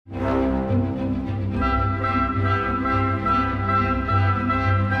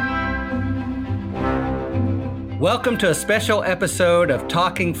Welcome to a special episode of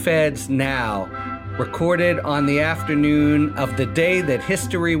Talking Feds Now, recorded on the afternoon of the day that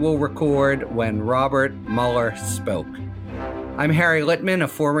history will record when Robert Mueller spoke. I'm Harry Littman, a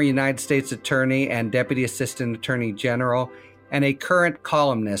former United States Attorney and Deputy Assistant Attorney General, and a current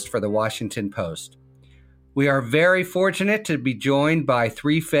columnist for the Washington Post. We are very fortunate to be joined by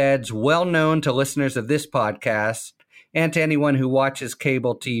three feds well known to listeners of this podcast and to anyone who watches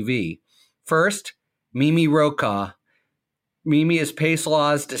cable TV. First, Mimi Rokaw. Mimi is Pace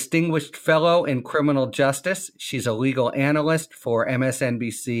Law's Distinguished Fellow in Criminal Justice. She's a legal analyst for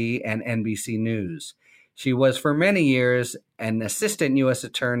MSNBC and NBC News. She was for many years an assistant U.S.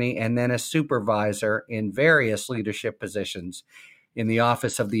 attorney and then a supervisor in various leadership positions in the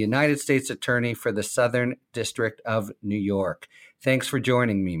Office of the United States Attorney for the Southern District of New York. Thanks for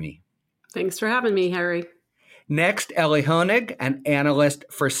joining, Mimi. Thanks for having me, Harry. Next, Ellie Honig, an analyst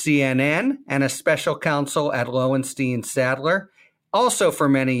for CNN and a special counsel at Lowenstein Sadler, also for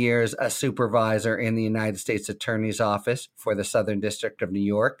many years a supervisor in the United States Attorney's Office for the Southern District of New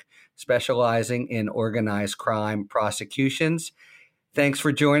York, specializing in organized crime prosecutions. Thanks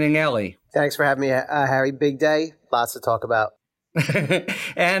for joining, Ellie. Thanks for having me, Harry. Big day, lots to talk about.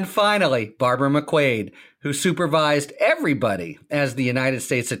 And finally, Barbara McQuaid, who supervised everybody as the United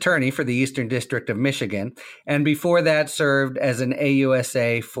States Attorney for the Eastern District of Michigan, and before that served as an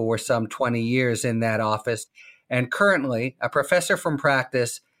AUSA for some 20 years in that office, and currently a professor from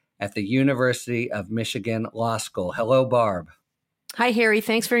practice at the University of Michigan Law School. Hello, Barb. Hi, Harry.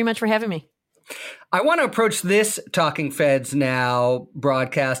 Thanks very much for having me. I want to approach this Talking Feds Now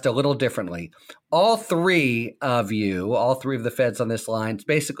broadcast a little differently. All three of the feds on this line,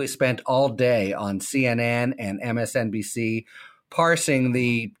 basically spent all day on CNN and MSNBC parsing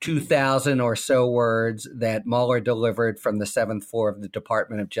the 2,000 or so words that Mueller delivered from the seventh floor of the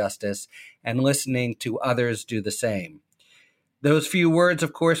Department of Justice and listening to others do the same. Those few words,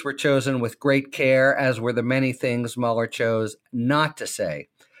 of course, were chosen with great care, as were the many things Mueller chose not to say.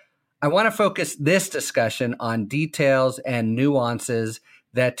 I want to focus this discussion on details and nuances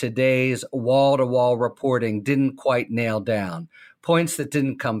that today's wall-to-wall reporting didn't quite nail down, points that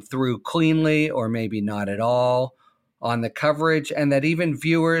didn't come through cleanly or maybe not at all on the coverage, and that even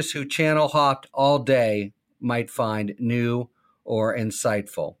viewers who channel hopped all day might find new or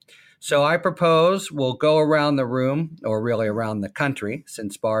insightful. So I propose we'll go around the room, or really around the country,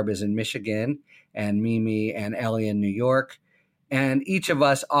 since Barb is in Michigan and Mimi and Ellie in New York, and each of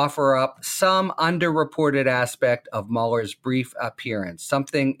us offer up some underreported aspect of Mueller's brief appearance,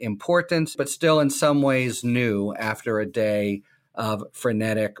 something important, but still in some ways new after a day of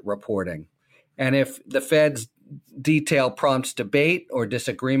frenetic reporting. And if the Fed's detail prompts debate or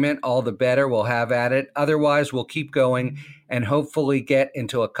disagreement, all the better, we'll have at it. Otherwise, we'll keep going and hopefully get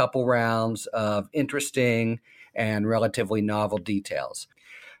into a couple rounds of interesting and relatively novel details.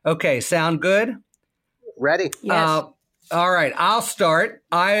 Okay, sound good? Ready? Yes. All right, I'll start.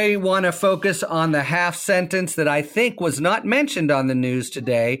 I want to focus on the half sentence that I think was not mentioned on the news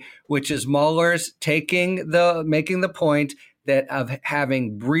today, which is Mueller's making the point that of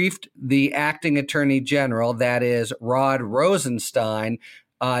having briefed the acting attorney general, that is Rod Rosenstein,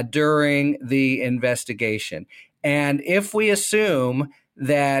 during the investigation. And if we assume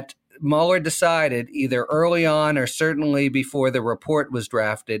that Mueller decided either early on or certainly before the report was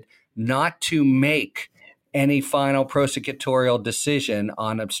drafted not to make any final prosecutorial decision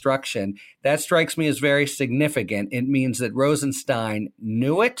on obstruction, that strikes me as very significant. It means that Rosenstein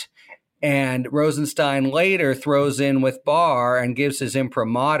knew it, and Rosenstein later throws in with Barr and gives his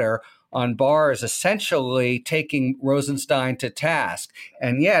imprimatur on Barr as essentially taking Rosenstein to task.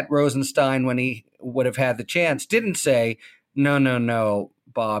 And yet Rosenstein, when he would have had the chance, didn't say, no,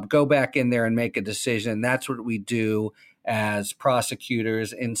 Bob, go back in there and make a decision. That's what we do as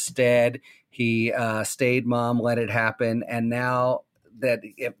prosecutors. Instead, he stayed mum, let it happen, and now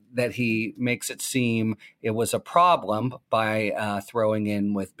that he makes it seem it was a problem by throwing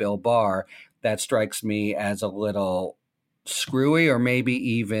in with Bill Barr, that strikes me as a little screwy or maybe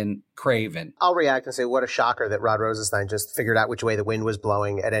even craven. I'll react and say, what a shocker that Rod Rosenstein just figured out which way the wind was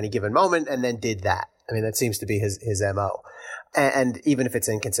blowing at any given moment and then did that. I mean, that seems to be his MO. And even if it's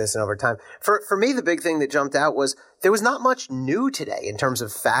inconsistent over time. For me, the big thing that jumped out was there was not much new today in terms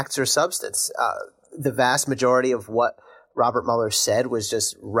of facts or substance. The vast majority of what Robert Mueller said was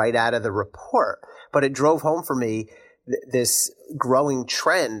just right out of the report. But it drove home for me this growing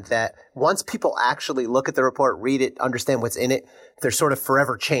trend that once people actually look at the report, read it, understand what's in it, they're sort of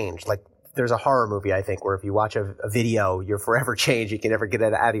forever changed. Like there's a horror movie, I think, where if you watch a video, you're forever changed. You can never get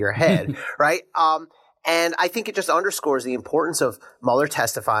it out of your head, right? And I think it just underscores the importance of Mueller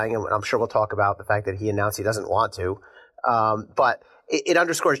testifying, and I'm sure we'll talk about the fact that he announced he doesn't want to. But it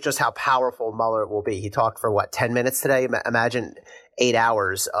underscores just how powerful Mueller will be. He talked for, 10 minutes today? Imagine 8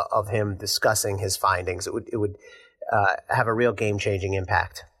 hours of him discussing his findings. It would have a real game-changing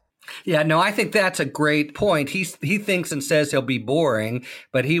impact. Yeah, no, I think that's a great point. He thinks and says he'll be boring,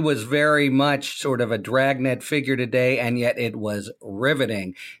 but he was very much sort of a dragnet figure today, and yet it was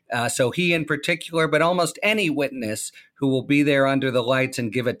riveting. So he in particular, but almost any witness who will be there under the lights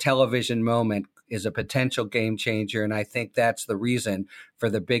and give a television moment is a potential game changer. And I think that's the reason for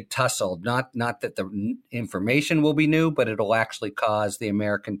the big tussle. Not that the information will be new, but it'll actually cause the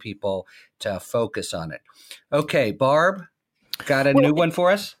American people to focus on it. Okay, Barb, got a new one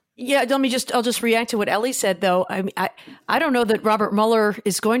for us? Yeah, I'll just react to what Ellie said, though. I mean, I don't know that Robert Mueller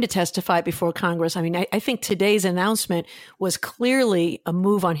is going to testify before Congress. I mean, I think today's announcement was clearly a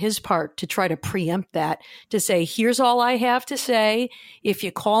move on his part to try to preempt that, to say, here's all I have to say. If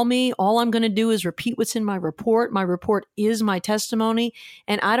you call me, all I'm going to do is repeat what's in my report. My report is my testimony,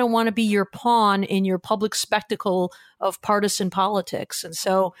 and I don't want to be your pawn in your public spectacle of partisan politics. And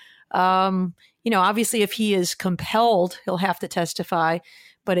so, obviously, if he is compelled, he'll have to testify.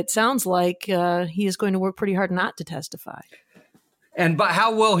 But it sounds like he is going to work pretty hard not to testify. But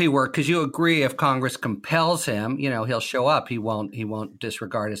how will he work? Because you agree, if Congress compels him, he'll show up. He won't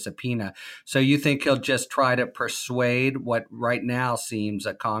disregard a subpoena. So you think he'll just try to persuade what right now seems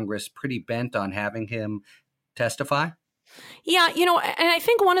a Congress pretty bent on having him testify? Yeah, and I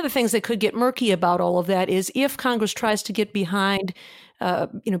think one of the things that could get murky about all of that is if Congress tries to get behind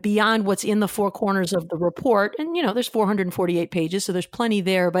beyond what's in the four corners of the report. And, there's 448 pages, so there's plenty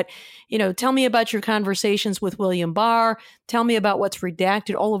there. But, tell me about your conversations with William Barr. Tell me about what's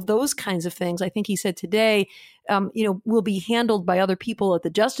redacted, all of those kinds of things. I think he said today, will be handled by other people at the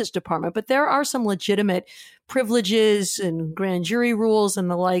Justice Department. But there are some legitimate privileges and grand jury rules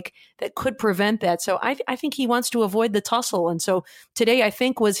and the like that could prevent that. So I think he wants to avoid the tussle. And so today, I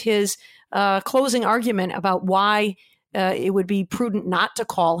think, was his closing argument about why it would be prudent not to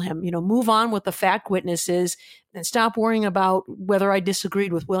call him, move on with the fact witnesses and stop worrying about whether I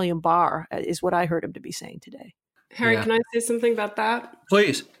disagreed with William Barr, is what I heard him to be saying today. Harry, Can I say something about that?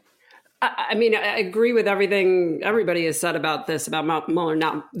 Please. I mean, I agree with everything everybody has said about this, about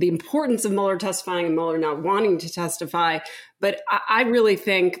Mueller, the importance of Mueller testifying and Mueller not wanting to testify. But I really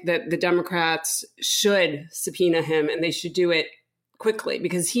think that the Democrats should subpoena him, and they should do it quickly,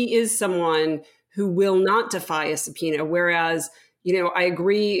 because he is someone who will not defy a subpoena. Whereas, I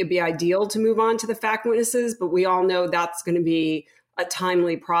agree it'd be ideal to move on to the fact witnesses, but we all know that's going to be a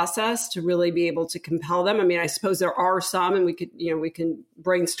timely process to really be able to compel them. I mean, I suppose there are some, and we can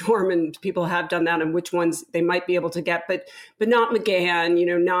brainstorm, and people have done that, and which ones they might be able to get, but not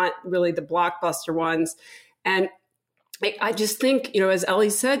McGahn, not really the blockbuster ones. And I just think, as Ellie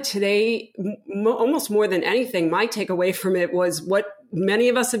said today, almost more than anything, my takeaway from it was what many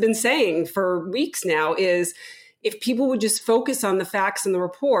of us have been saying for weeks now is, if people would just focus on the facts in the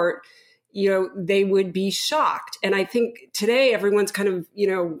report, they would be shocked. And I think today everyone's kind of,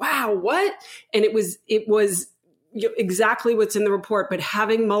 wow, what? And it was exactly what's in the report, but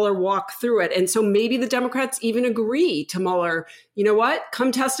having Mueller walk through it. And so maybe the Democrats even agree to Mueller, you know what,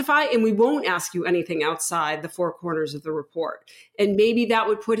 come testify and we won't ask you anything outside the four corners of the report. And maybe that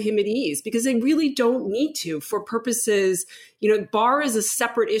would put him at ease, because they really don't need to, for purposes, Barr is a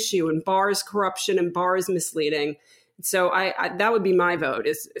separate issue, and Barr is corruption and Barr is misleading. So I that would be my vote,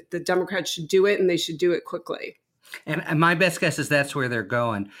 is the Democrats should do it, and they should do it quickly. And my best guess is that's where they're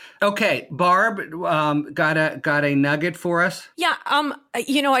going. Okay, Barb, got a nugget for us? Yeah,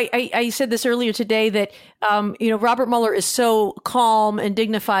 I said this earlier today that Robert Mueller is so calm and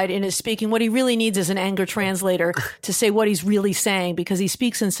dignified in his speaking. What he really needs is an anger translator to say what he's really saying, because he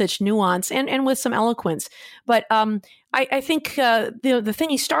speaks in such nuance and with some eloquence. But I think the thing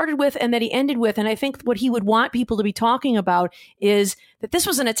he started with and that he ended with, and I think what he would want people to be talking about, is that this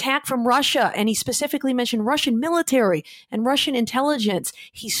was an attack from Russia. And he specifically mentioned Russian military and Russian intelligence.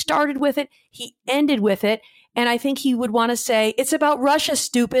 He started with it. He ended with it. And I think he would want to say, it's about Russia,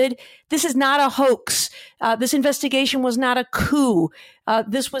 stupid. This is not a hoax. This investigation was not a coup.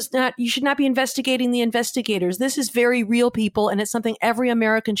 You should not be investigating the investigators. This is very real, people, and it's something every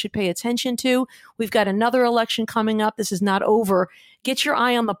American should pay attention to. We've got another election coming up. This is not over. Get your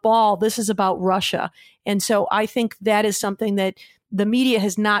eye on the ball. This is about Russia. And so I think that is something that the media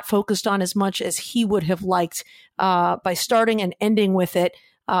has not focused on as much as he would have liked, by starting and ending with it.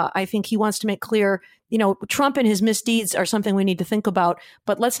 I think he wants to make clear, Trump and his misdeeds are something we need to think about,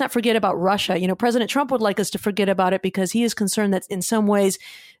 but let's not forget about Russia. President Trump would like us to forget about it because he is concerned that in some ways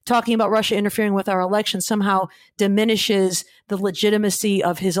talking about Russia interfering with our election somehow diminishes the legitimacy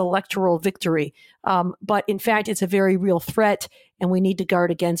of his electoral victory. But in fact, it's a very real threat and we need to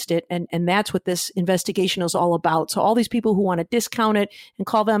guard against it. And that's what this investigation is all about. So all these people who want to discount it and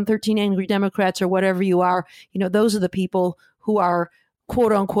call them 13 angry Democrats or whatever you are, those are the people who are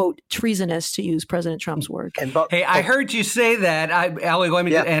quote unquote treasonous, to use President Trump's word. Hey, I heard you say that. Ellie, let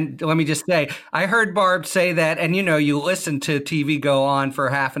me just say, I heard Barb say that, and you listen to TV go on for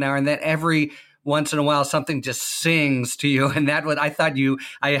half an hour, and then every once in a while something just sings to you, and that what I thought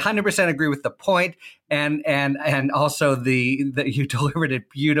I 100% agree with the point, and also the you delivered it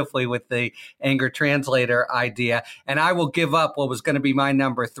beautifully with the anger translator idea. And I will give up what was going to be my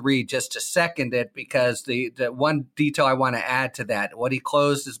number 3 just to second it, because the one detail I want to add to that, what he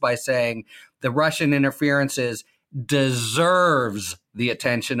closed is by saying the Russian interferences deserves the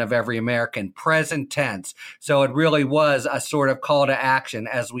attention of every American, present tense. So it really was a sort of call to action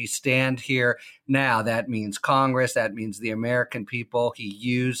as we stand here now. That means Congress, that means the American people.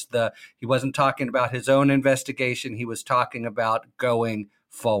 He wasn't talking about his own investigation. He was talking about going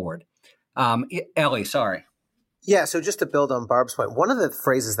forward. Ellie, sorry. Yeah, so just to build on Barb's point, one of the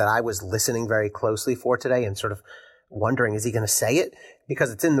phrases that I was listening very closely for today and sort of wondering, is he going to say it?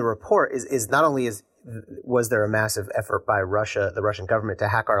 Because it's in the report, is not only was there a massive effort by Russia, the Russian government, to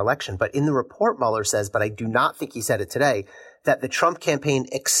hack our election, but in the report, Mueller says, but I do not think he said it today, that the Trump campaign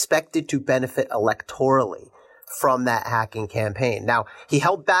expected to benefit electorally from that hacking campaign. Now, he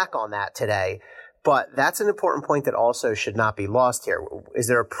held back on that today, but that's an important point that also should not be lost here. Is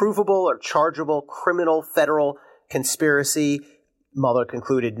there a provable or chargeable criminal federal conspiracy? Mueller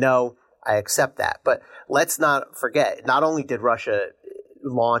concluded, no, I accept that. But let's not forget, not only did Russia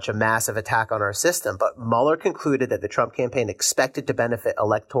launch a massive attack on our system, but Mueller concluded that the Trump campaign expected to benefit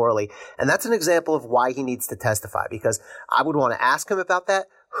electorally. And that's an example of why he needs to testify, because I would want to ask him about that.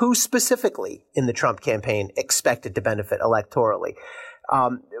 Who specifically in the Trump campaign expected to benefit electorally?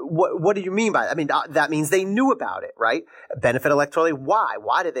 What do you mean by that? I mean, that means they knew about it, right? Benefit electorally. Why?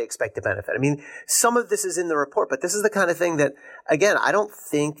 Why did they expect to benefit? I mean, some of this is in the report, but this is the kind of thing that, again, I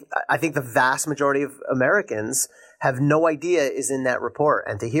think the vast majority of Americans have no idea is in that report.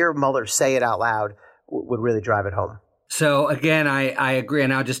 And to hear Mueller say it out loud would really drive it home. So again, I agree.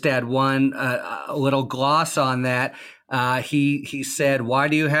 And I'll just add one little gloss on that. He said, why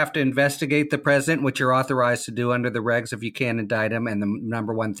do you have to investigate the president, which you're authorized to do under the regs if you can indict him? And the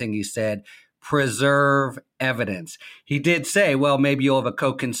number one thing he said, preserve evidence. He did say, well, maybe you'll have a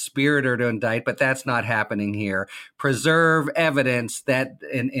co-conspirator to indict, but that's not happening here. Preserve evidence. That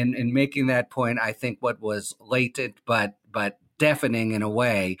in making that point, I think what was latent but deafening in a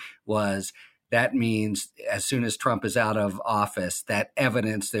way was that means as soon as Trump is out of office, that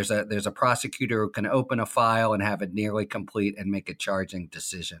evidence, there's a prosecutor who can open a file and have it nearly complete and make a charging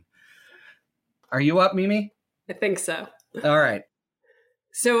decision. Are you up, Mimi? I think so. All right.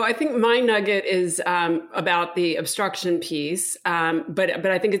 So I think my nugget is about the obstruction piece, but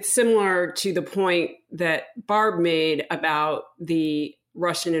I think it's similar to the point that Barb made about the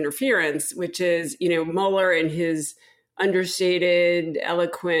Russian interference, which is, Mueller in his understated,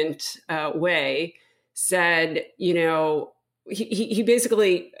 eloquent way said, he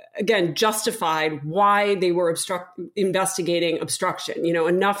basically, again, justified why they were investigating obstruction.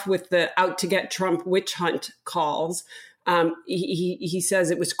 Enough with the out to get Trump witch hunt calls. He says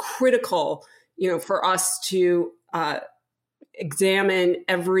it was critical, for us to examine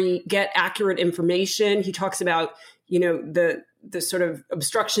get accurate information. He talks about, the sort of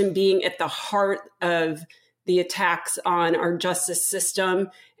obstruction being at the heart of the attacks on our justice system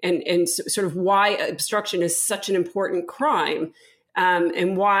and sort of why obstruction is such an important crime.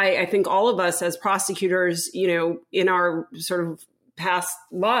 And why I think all of us as prosecutors, in our sort of past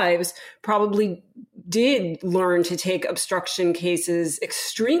lives probably did learn to take obstruction cases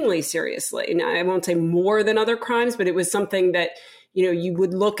extremely seriously. Now, I won't say more than other crimes, but it was something that, you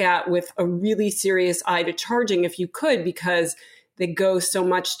would look at with a really serious eye to charging if you could, because they go so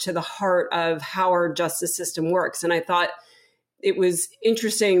much to the heart of how our justice system works. And I thought it was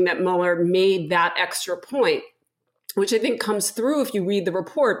interesting that Mueller made that extra point, which I think comes through if you read the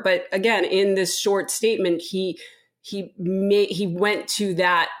report. But again, in this short statement, he went to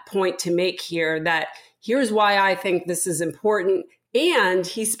that point to make here, that here's why I think this is important. And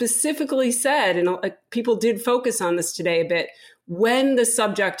he specifically said, and people did focus on this today a bit, when the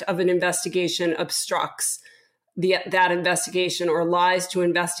subject of an investigation obstructs that investigation or lies to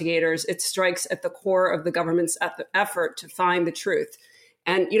investigators, it strikes at the core of the government's effort to find the truth.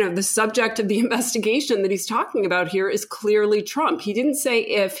 And, the subject of the investigation that he's talking about here is clearly Trump. He didn't say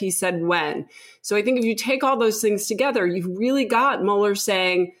if, he said when. So I think if you take all those things together, you've really got Mueller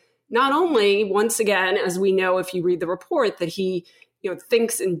saying, not only, once again, as we know if you read the report, that he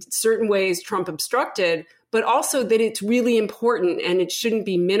thinks in certain ways Trump obstructed, but also that it's really important and it shouldn't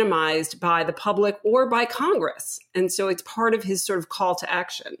be minimized by the public or by Congress. And so it's part of his sort of call to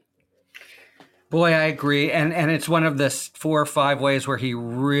action. Boy, I agree. And it's one of the 4 or 5 ways where he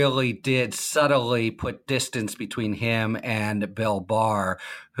really did subtly put distance between him and Bill Barr,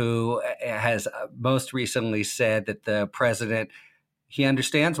 who has most recently said that the president, he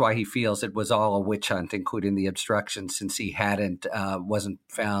understands why he feels it was all a witch hunt, including the obstruction, since he wasn't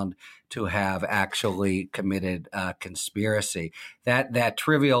found to have actually committed conspiracy. That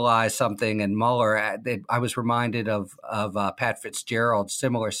trivialized something. And Mueller, I was reminded of Pat Fitzgerald's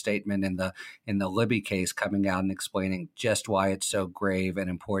similar statement in the Libby case, coming out and explaining just why it's so grave and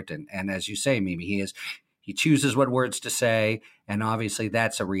important. And as you say, Mimi, he chooses what words to say, and obviously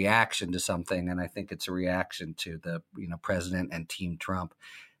that's a reaction to something. And I think it's a reaction to the president and Team Trump.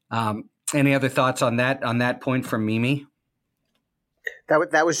 Any other thoughts on that point from Mimi?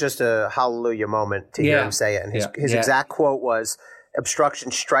 That was just a hallelujah moment to hear him say it. And his exact quote was,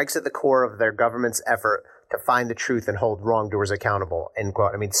 "Obstruction strikes at the core of their government's effort to find the truth and hold wrongdoers accountable," end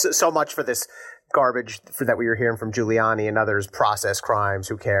quote. I mean, so much for this garbage that we were hearing from Giuliani and others, process crimes,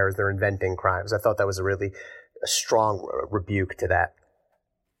 who cares? They're inventing crimes. I thought that was a strong rebuke to that.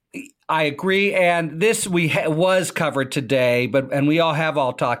 I agree, and this was covered today, and we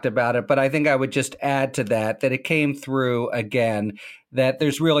all talked about it. But I think I would just add to that it came through again that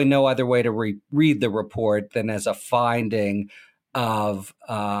there's really no other way to read the report than as a finding of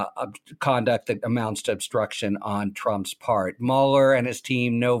conduct that amounts to obstruction on Trump's part. Mueller and his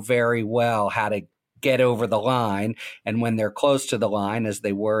team know very well how to get over the line, and when they're close to the line, as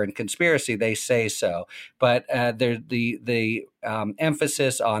they were in conspiracy, they say so. But the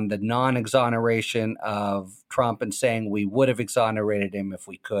emphasis on the non-exoneration of Trump and saying we would have exonerated him if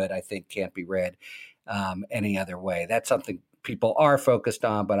we could, I think can't be read any other way. That's something people are focused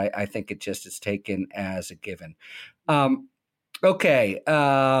on, but I think it just is taken as a given. Okay,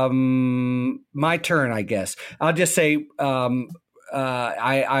 my turn, I guess. I'll just say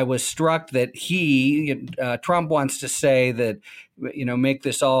I was struck that Trump wants to say that, make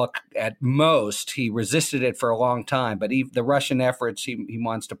this all at most. He resisted it for a long time, but the Russian efforts he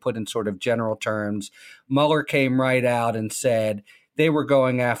wants to put in sort of general terms. Mueller came right out and said they were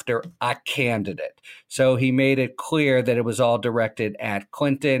going after a candidate. So he made it clear that it was all directed at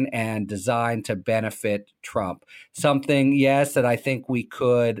Clinton and designed to benefit Trump. Something, yes, that I think we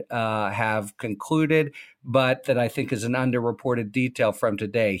could have concluded, but that I think is an underreported detail from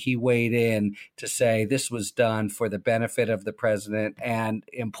today. He weighed in to say this was done for the benefit of the president, and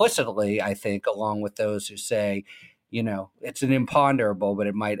implicitly, I think, along with those who say, it's an imponderable, but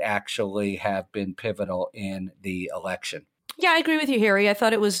it might actually have been pivotal in the election. Yeah, I agree with you, Harry. I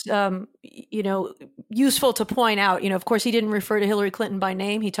thought it was, useful to point out, of course, he didn't refer to Hillary Clinton by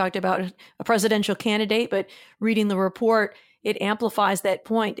name. He talked about a presidential candidate, but reading the report, it amplifies that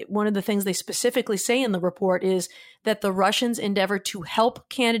point. One of the things they specifically say in the report is that the Russians endeavored to help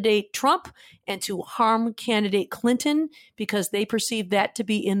candidate Trump and to harm candidate Clinton because they perceived that to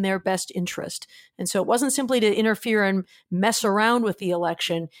be in their best interest. And so it wasn't simply to interfere and mess around with the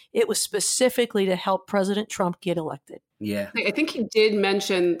election. It was specifically to help President Trump get elected. Yeah. I think he did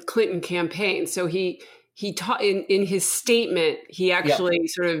mention Clinton campaign. So he taught in his statement, he actually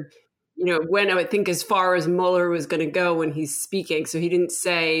sort of, went, I think, as far as Mueller was going to go when he's speaking. So he didn't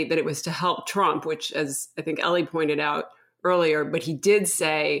say that it was to help Trump, which, as I think Ellie pointed out earlier, but he did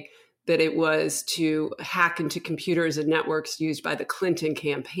say that it was to hack into computers and networks used by the Clinton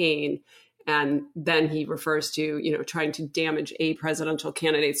campaign. And then he refers to, trying to damage a presidential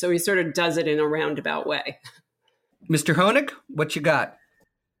candidate. So he sort of does it in a roundabout way. Mr. Honig, what you got?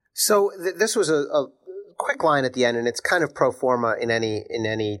 So this was a quick line at the end, and it's kind of pro forma in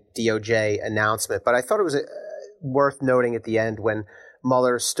any DOJ announcement. But I thought it was worth noting at the end when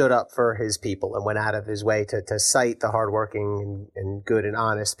Mueller stood up for his people and went out of his way to cite the hardworking and good and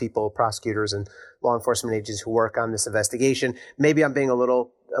honest people, prosecutors and law enforcement agents who work on this investigation. Maybe I'm being a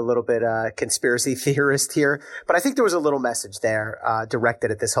little bit conspiracy theorist here, but I think there was a little message there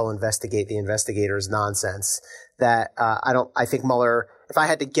directed at this whole investigate the investigators nonsense that I think Mueller, if I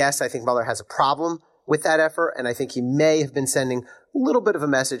had to guess, I think Mueller has a problem with that effort, and I think he may have been sending a little bit of a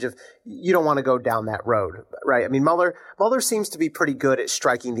message of you don't want to go down that road, right? I mean, Mueller seems to be pretty good at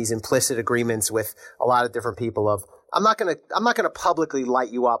striking these implicit agreements with a lot of different people of I'm not gonna publicly light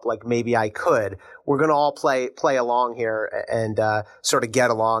you up like maybe I could. We're gonna all play along here and sort of get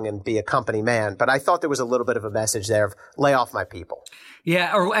along and be a company man. But I thought there was a little bit of a message there of lay off my people.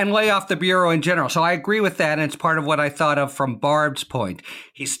 Yeah, and lay off the Bureau in general. So I agree with that, and it's part of what I thought of from Barb's point.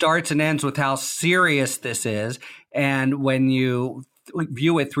 He starts and ends with how serious this is, and when you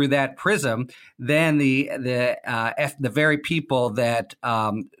view it through that prism, then the very people that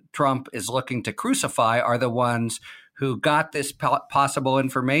Trump is looking to crucify are the ones who got this possible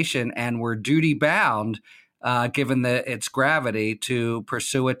information and were duty bound, given its gravity, to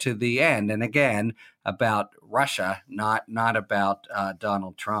pursue it to the end. And again, about Russia, not about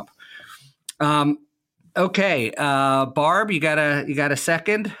Donald Trump. Okay, Barb, you got a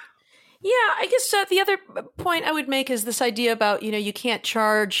second? Yeah, I guess the other point I would make is this idea about, you can't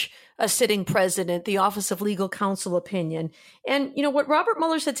charge a sitting president, the Office of Legal Counsel opinion. And, what Robert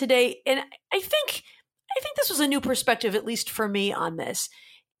Mueller said today, and I think this was a new perspective, at least for me, on this.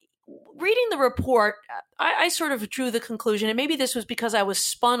 Reading the report, I sort of drew the conclusion, and maybe this was because I was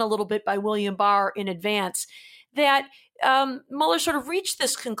spun a little bit by William Barr in advance, that Mueller sort of reached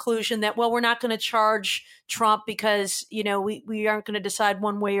this conclusion that, well, we're not going to charge Trump because, we aren't going to decide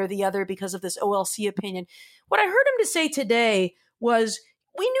one way or the other because of this OLC opinion. What I heard him to say today was,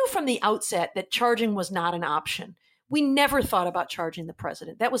 we knew from the outset that charging was not an option. We never thought about charging the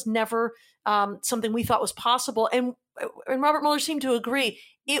president. That was never something we thought was possible. And Robert Mueller seemed to agree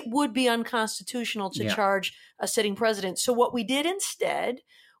it would be unconstitutional to charge a sitting president. So what we did instead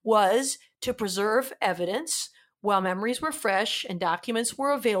was to preserve evidence while memories were fresh and documents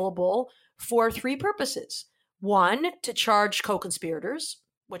were available for three purposes. One, to charge co-conspirators,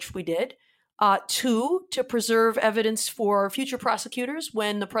 which we did. Two, to preserve evidence for future prosecutors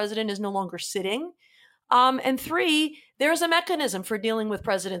when the president is no longer sitting. And three, there's a mechanism for dealing with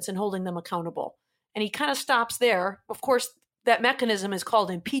presidents and holding them accountable. And he kind of stops there. Of course, that mechanism is called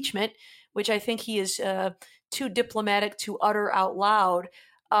impeachment, which I think he is too diplomatic to utter out loud.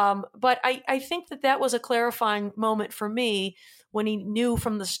 But I think that was a clarifying moment for me when he knew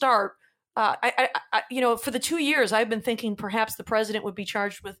from the start. For the 2 years, I've been thinking perhaps the president would be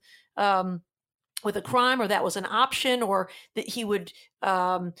charged with a crime, or that was an option, or that he would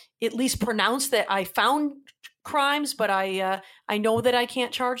at least pronounce that I found crimes, but I know that I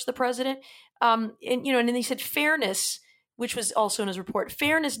can't charge the president. And then he said fairness, which was also in his report.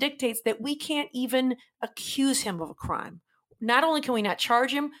 Fairness dictates that we can't even accuse him of a crime. Not only can we not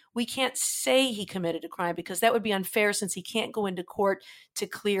charge him, we can't say he committed a crime because that would be unfair since he can't go into court to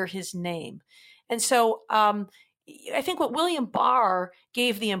clear his name. And so I think what William Barr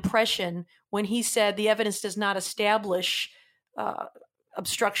gave the impression when he said the evidence does not establish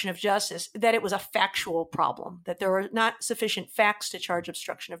obstruction of justice, that it was a factual problem, that there were not sufficient facts to charge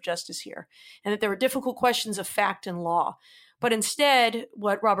obstruction of justice here, and that there were difficult questions of fact and law. But instead,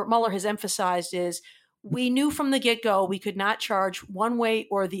 what Robert Mueller has emphasized is we knew from the get-go we could not charge one way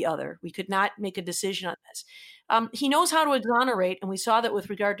or the other. We could not make a decision on this. He knows how to exonerate, and we saw that with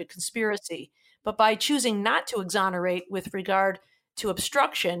regard to conspiracy. But by choosing not to exonerate with regard to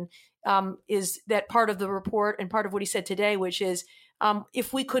obstruction, is that part of the report and part of what he said today, which is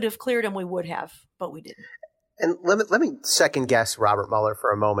if we could have cleared him, we would have, but we didn't. And let me second guess Robert Mueller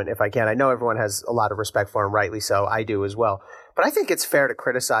for a moment, if I can. I know everyone has a lot of respect for him, rightly so. I do as well. But I think it's fair to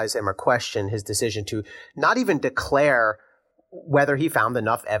criticize him or question his decision to not even declare whether he found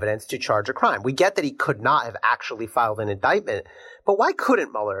enough evidence to charge a crime. We get that he could not have actually filed an indictment, but why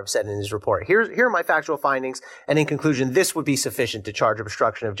couldn't Mueller have said in his report, here are my factual findings, and in conclusion, this would be sufficient to charge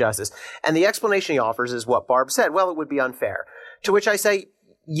obstruction of justice? And the explanation he offers is what Barb said. Well, it would be unfair. To which I say,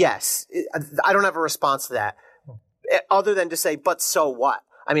 yes, I don't have a response to that, other than to say, but so what?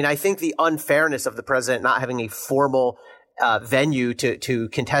 I mean, I think the unfairness of the president not having a formal venue to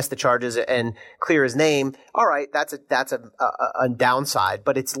contest the charges and clear his name. All right, that's a downside,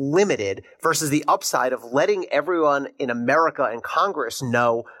 but it's limited versus the upside of letting everyone in America and Congress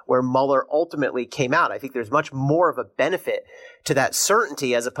know where Mueller ultimately came out. I think there's much more of a benefit to that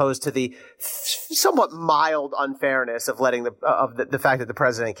certainty as opposed to the somewhat mild unfairness of letting the fact that the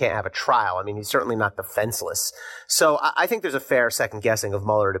president can't have a trial. I mean, he's certainly not defenseless. So I think there's a fair second guessing of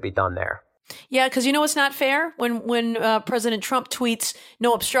Mueller to be done there. Yeah, because it's not fair when President Trump tweets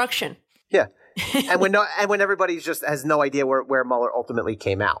no obstruction. Yeah, and when everybody just has no idea where Mueller ultimately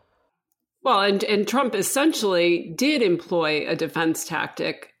came out. Well, and Trump essentially did employ a defense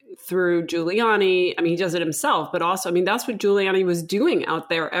tactic through Giuliani. I mean, he does it himself, but also, I mean, that's what Giuliani was doing out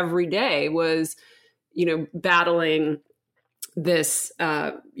there every day was, battling this,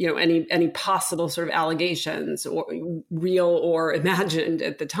 any possible sort of allegations, or real or imagined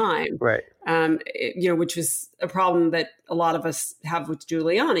at the time, right? Which was a problem that a lot of us have with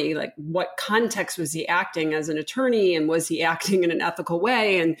Giuliani. Like, what context was he acting as an attorney, and was he acting in an ethical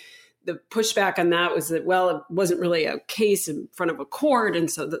way? And the pushback on that was that, well, it wasn't really a case in front of a court,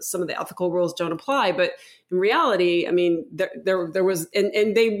 and so that some of the ethical rules don't apply. But in reality, I mean, there was,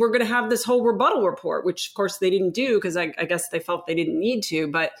 and they were going to have this whole rebuttal report, which of course they didn't do because I guess they felt they didn't need to.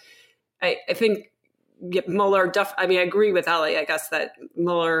 But I think Mueller, I agree with Ali, I guess, that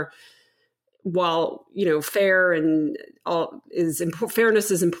Mueller, while, fair and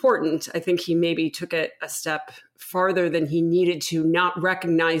fairness is important, I think he maybe took it a step farther than he needed to, not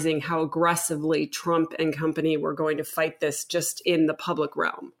recognizing how aggressively Trump and company were going to fight this just in the public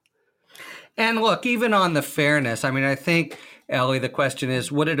realm. And look, even on the fairness, I think, Ellie, the question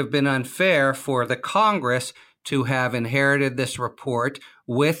is, would it have been unfair for the Congress to have inherited this report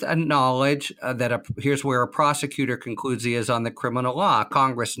with a knowledge that here's where a prosecutor concludes he is on the criminal law,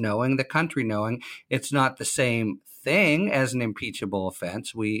 Congress knowing, the country knowing it's not the same thing as an impeachable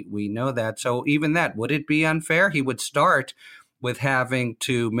offense. We know that. So even that, would it be unfair? He would start with having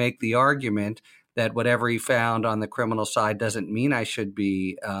to make the argument that whatever he found on the criminal side doesn't mean I should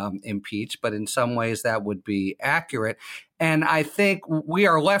be impeached, but in some ways that would be accurate. And I think we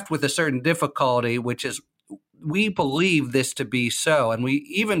are left with a certain difficulty, which is we believe this to be so. And we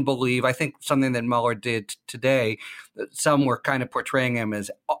even believe, I think something that Mueller did today, some were kind of portraying him as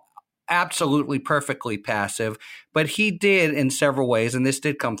absolutely perfectly passive, but he did in several ways, and this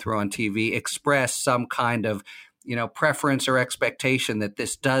did come through on TV, express some kind of preference or expectation that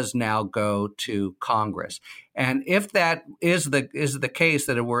this does now go to Congress. And if that is the case,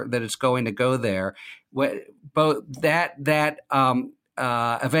 that it's going to go there, both that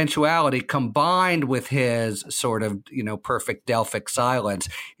eventuality combined with his sort of perfect Delphic silence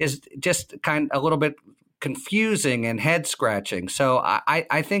is just kind of a little bit confusing and head scratching. So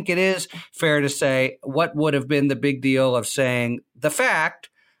I think it is fair to say, what would have been the big deal of saying the fact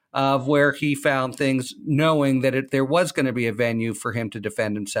of where he found things, knowing that there was going to be a venue for him to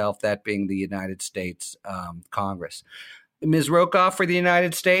defend himself, that being the United States Congress. Ms. Rokoff for the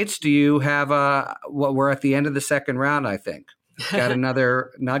United States, do you have we're at the end of the second round, I think. Got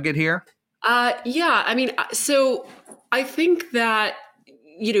another nugget here? So I think that,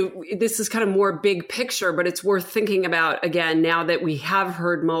 this is kind of more big picture, but it's worth thinking about, again, now that we have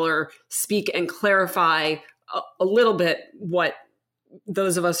heard Mueller speak and clarify a little bit what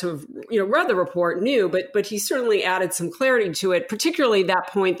those of us who have read the report knew, but he certainly added some clarity to it, particularly that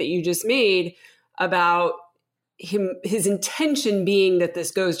point that you just made about his intention being that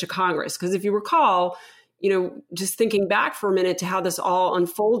this goes to Congress. Because if you recall, just thinking back for a minute to how this all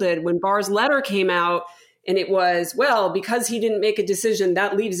unfolded, when Barr's letter came out and it was, well, because he didn't make a decision,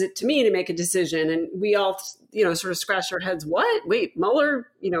 that leaves it to me to make a decision. And we all, sort of scratched our heads. What? Wait, Mueller,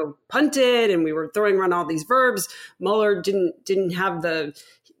 punted, and we were throwing around all these verbs. Mueller didn't have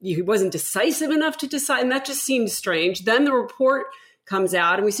he wasn't decisive enough to decide. And that just seemed strange. Then the report comes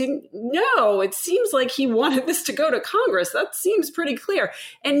out and we say, no, it seems like he wanted this to go to Congress. That seems pretty clear.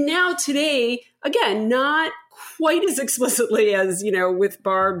 And now today, again, not quite as explicitly as, with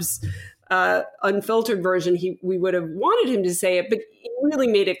Barb's unfiltered version, we would have wanted him to say it, but he really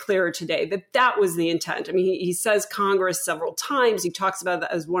made it clearer today that was the intent. I mean, he says Congress several times. He talks about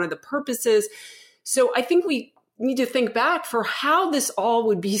that as one of the purposes. So I think we need to think back for how this all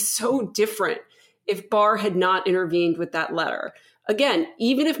would be so different if Barr had not intervened with that letter. Again,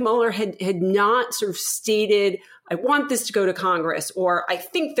 even if Mueller had not sort of stated, I want this to go to Congress, or I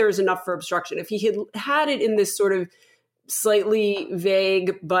think there's enough for obstruction, if he had it in this sort of slightly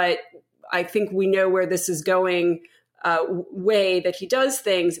vague, but I think we know where this is going way that he does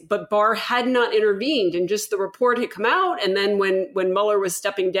things, but Barr had not intervened and just the report had come out. And then when Mueller was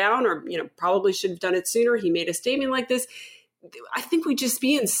stepping down, or, probably should have done it sooner, he made a statement like this. I think we'd just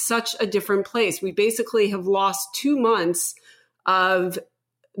be in such a different place. We basically have lost 2 months of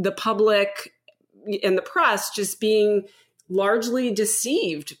the public and the press just being largely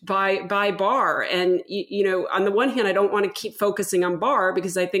deceived by Barr. And, on the one hand, I don't want to keep focusing on Barr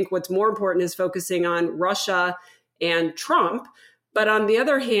because I think what's more important is focusing on Russia and Trump. But on the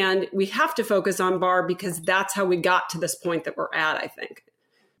other hand, we have to focus on Barr because that's how we got to this point that we're at, I think.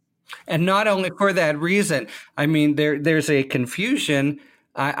 And not only for that reason, I mean, there's a confusion,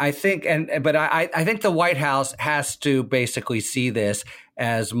 I think, but I think the White House has to basically see this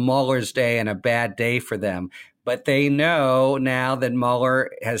as Mueller's day and a bad day for them, But they know now that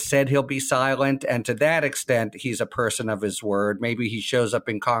Mueller has said he'll be silent, and to that extent, he's a person of his word. Maybe he shows up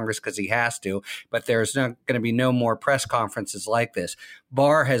in Congress because he has to, but there's not going to be no more press conferences like this.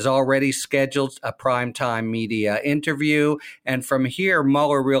 Barr has already scheduled a primetime media interview, and from here,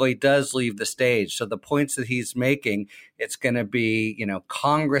 Mueller really does leave the stage. So the points that he's making, it's going to be,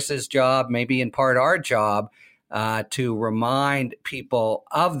 Congress's job, maybe in part our job, to remind people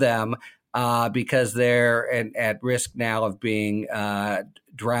of them. Because they're at risk now of being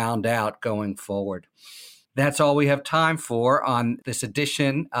drowned out going forward. That's all we have time for on this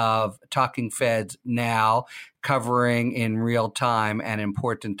edition of Talking Feds Now, covering in real time an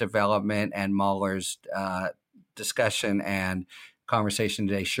important development, and Mueller's discussion and conversation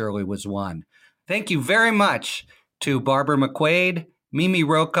today surely was one. Thank you very much to Barbara McQuaid, Mimi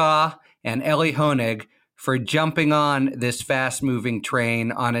Rokaw, and Ellie Honig for jumping on this fast-moving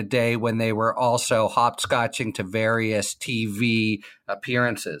train on a day when they were also hopscotching to various TV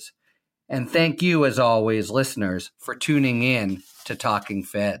appearances. And thank you, as always, listeners, for tuning in to Talking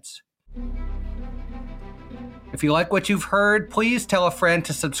Feds. If you like what you've heard, please tell a friend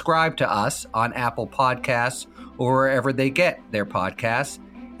to subscribe to us on Apple Podcasts or wherever they get their podcasts.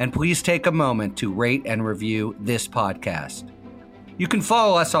 And please take a moment to rate and review this podcast. You can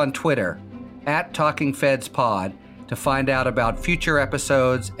follow us on Twitter @TalkingFedsPod to find out about future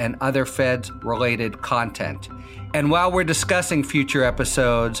episodes and other Feds-related content. And while we're discussing future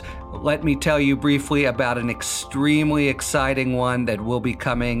episodes, let me tell you briefly about an extremely exciting one that will be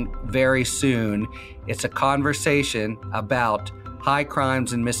coming very soon. It's a conversation about high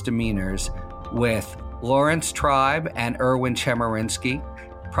crimes and misdemeanors with Lawrence Tribe and Erwin Chemerinsky,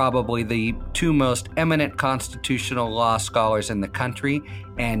 probably the two most eminent constitutional law scholars in the country,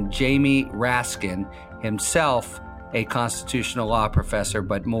 and Jamie Raskin, himself a constitutional law professor,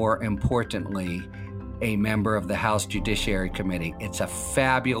 but more importantly, a member of the House Judiciary Committee. It's a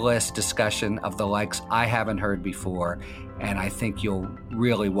fabulous discussion of the likes I haven't heard before, and I think you'll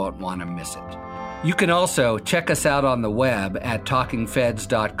really won't want to miss it. You can also check us out on the web at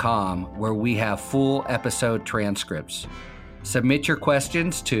talkingfeds.com, where we have full episode transcripts. Submit your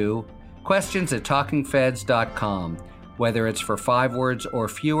questions to questions@talkingfeds.com, whether it's for 5 words or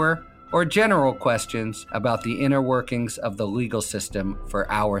fewer, or general questions about the inner workings of the legal system for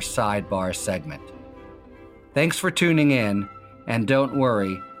our sidebar segment. Thanks for tuning in, and don't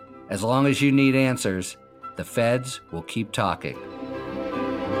worry, as long as you need answers, the feds will keep talking.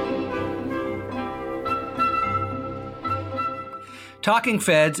 Talking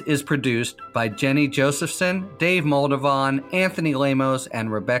Feds is produced by Jenny Josephson, Dave Moldovan, Anthony Lemos,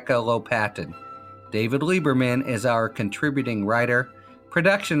 and Rebecca Lopatin. David Lieberman is our contributing writer.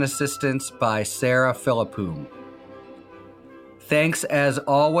 Production assistance by Sarah Philippoum. Thanks, as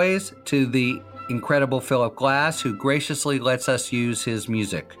always, to the incredible Philip Glass, who graciously lets us use his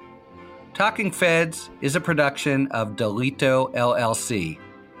music. Talking Feds is a production of Delito LLC.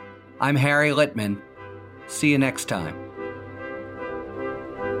 I'm Harry Littman. See you next time.